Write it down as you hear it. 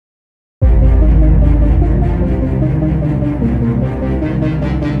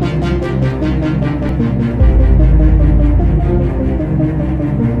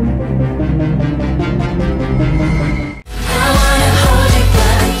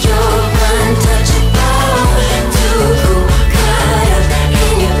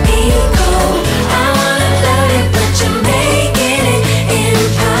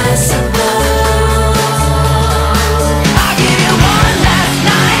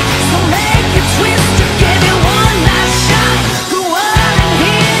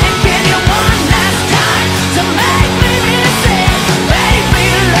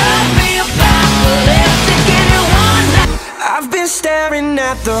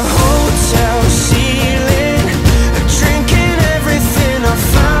hotel ceiling, drinking everything I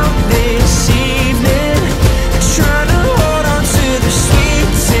found this evening, trying to hold on to the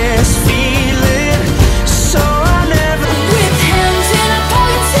sweetest feeling. So I never, with hands in our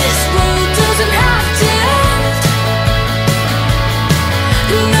pockets, this world doesn't have to end.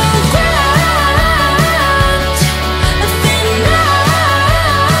 No grant, a thin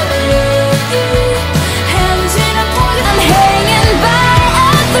line. Hands in our pockets, I'm hanging by a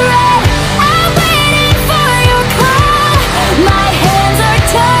thread. I'm waiting for your call. My hands are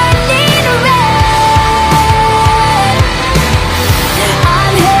turning red.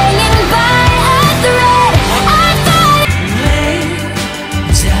 I'm hanging by a thread. I'm fighting. lay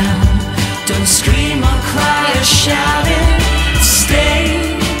down, don't scream or cry or shout it.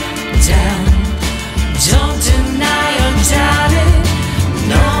 Stay down, don't deny or doubt it.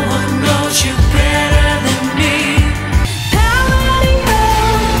 No one knows you better than me.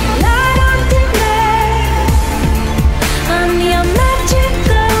 Light on demand. I'm your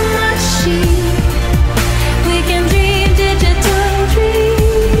magical machine. We can dream digital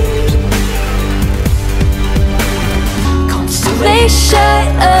dreams.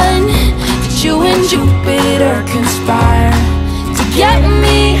 Constellation, that you and Jupiter conspire to get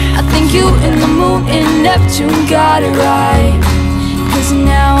me. I think you and the moon and Neptune got it right. 'Cause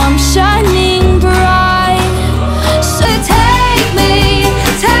now I'm shining bright. So take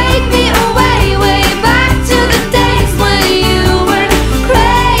me away, way back to the days when you were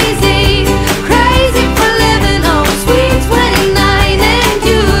crazy, crazy for living. Oh, sweet 29 and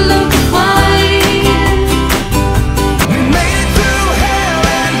you look fine. We made it through hell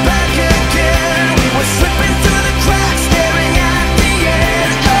and back again. We were slipping through the cracks, staring at the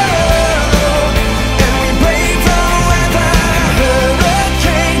end. Oh, and we braved the weather.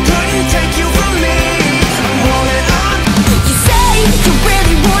 Hurricane couldn't take you from me. I'm holding on. You say you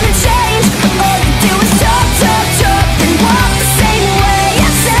really wanna change, but all you do is talk, talk, talk, and walk the same way. I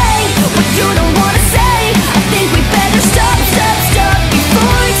say what you don't wanna say. I think we better stop, stop, stop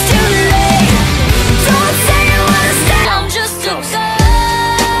before it's too late. Don't say you wanna stay. I'm just a girl,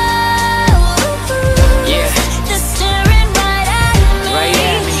 Yeah. just staring right at me, Right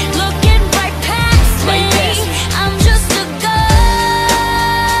at me. looking right past Right me. past me. I'm just a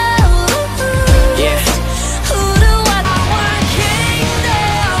girl. Yeah. Who do I working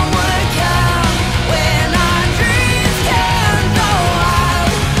down, work out when our dreams can go out?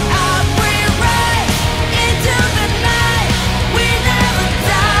 I breathe right into the night. We never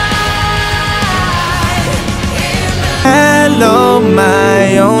die. Hello, my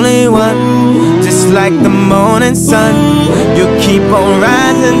only one. Just like the morning sun, you keep on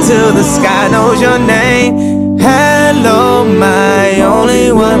rising till the sky knows your name. Hello, my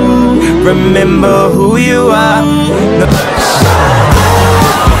only one. Remember who you are.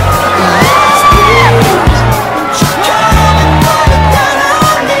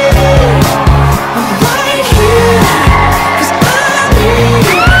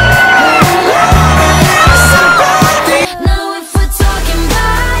 Now if we're talking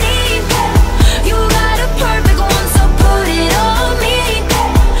body, you got a perfect one, so put it on me.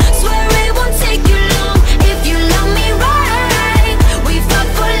 Swear it won't take you long if you love me right. We fuck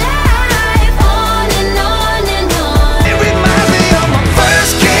for life, on and on and on. It reminds me of my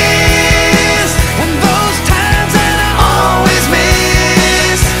first kiss, and those times that I always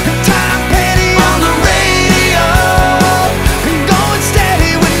miss. Tom Petty on the radio, and going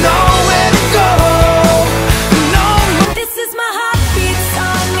steady with nowhere to go. No more. This is my heartbeat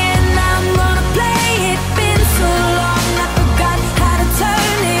song and I'm gonna play it. Been so long I forgot how to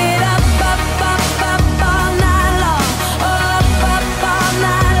turn it up, up, up, up all night long. Up, up all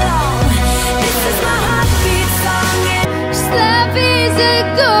night long. This is my heartbeat song and 'cause love is a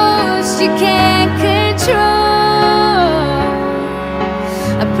ghost you can't control.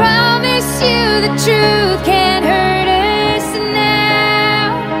 I promise you the truth can't hurt us now.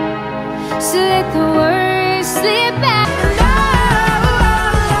 So let the words slip out.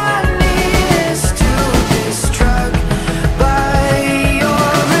 All I need is to be struck by your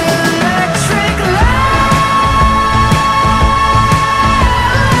electric light.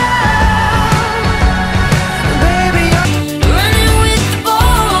 Baby, Running with the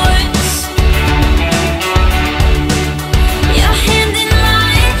boys, your hand in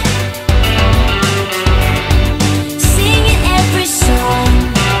mine.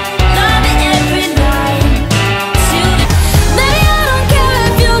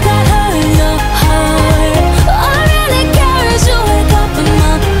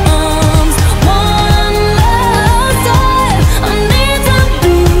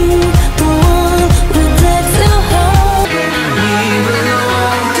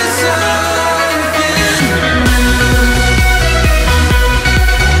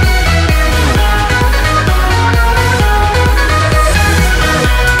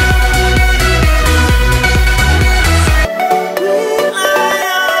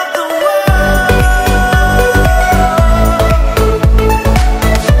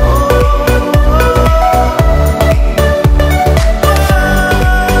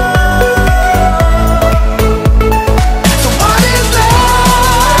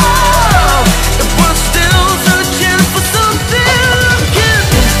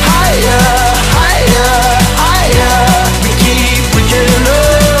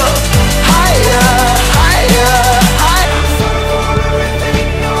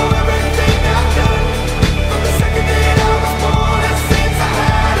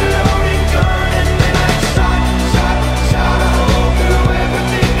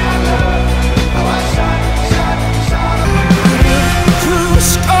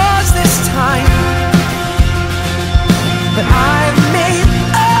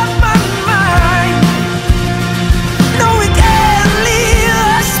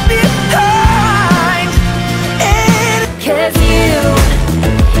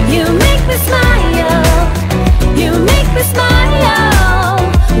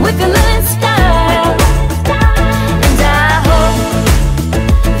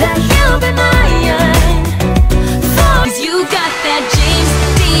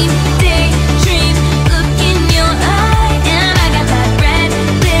 dream, daydream, look in your eye, and I got that red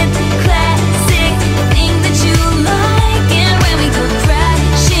lip classic thing that you like. And when we go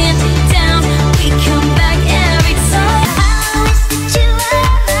crashing down, we come back every time. I wish that you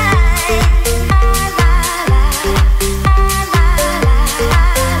were mine.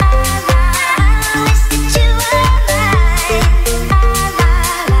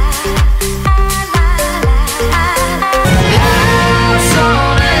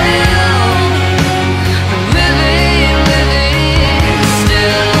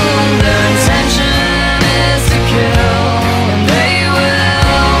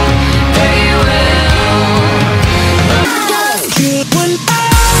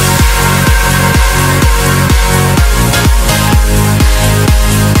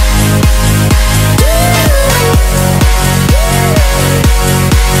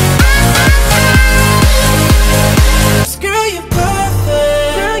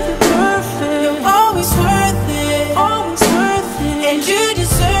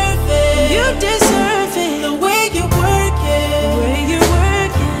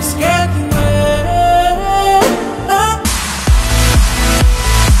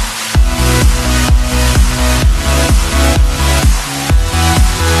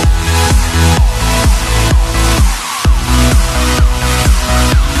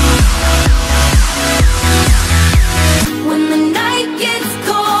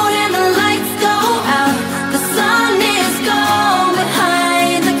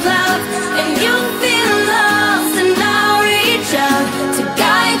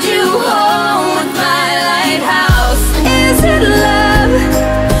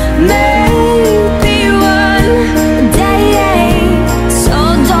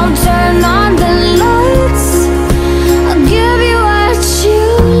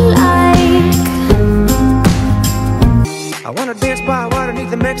 I wanna dance by water beneath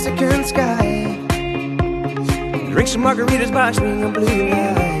the Mexican sky, drink some margaritas by swinging blue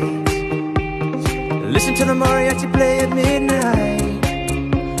lights, listen to the mariachi play at midnight.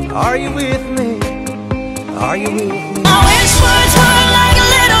 Are you with me? Are you with me? I wish words were like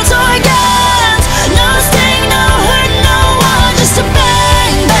little toy guns. No sting, no hurt, no one. Just a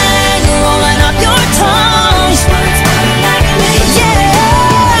bang, bang, rolling up your tongue. Wish words were like me, yeah.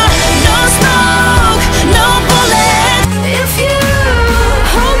 No smoke, no bullet. If you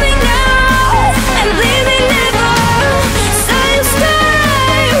hold me now and leave me never, say you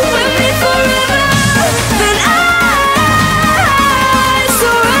stay with me forever, then I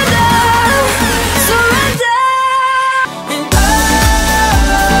surrender, surrender. And I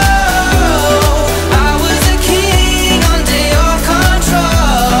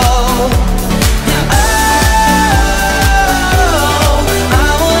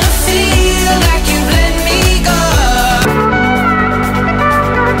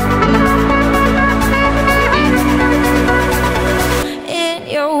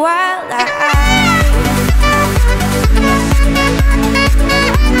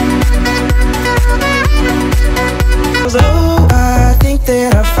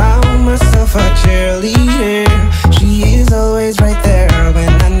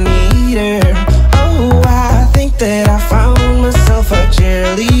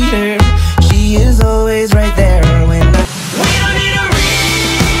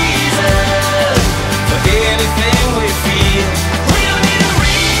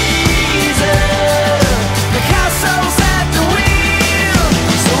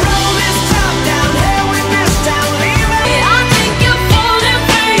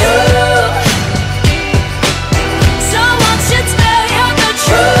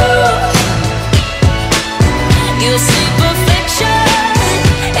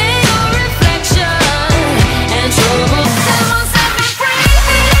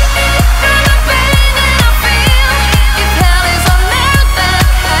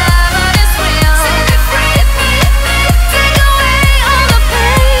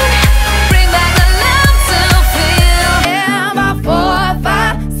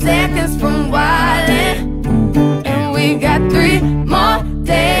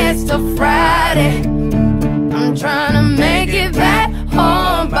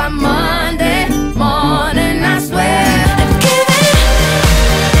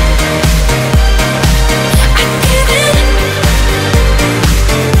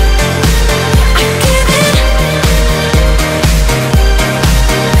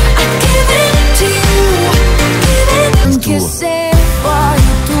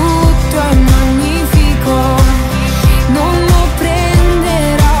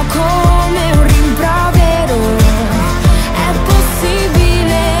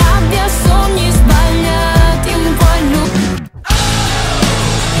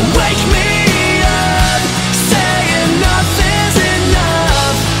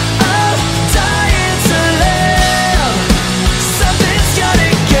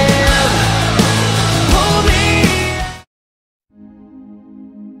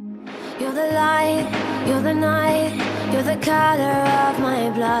You're the light, you're the night, you're the color of my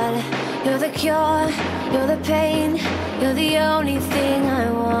blood. You're the cure, you're the pain, you're the only thing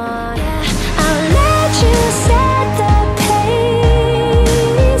I want. Yeah, I'll let you set the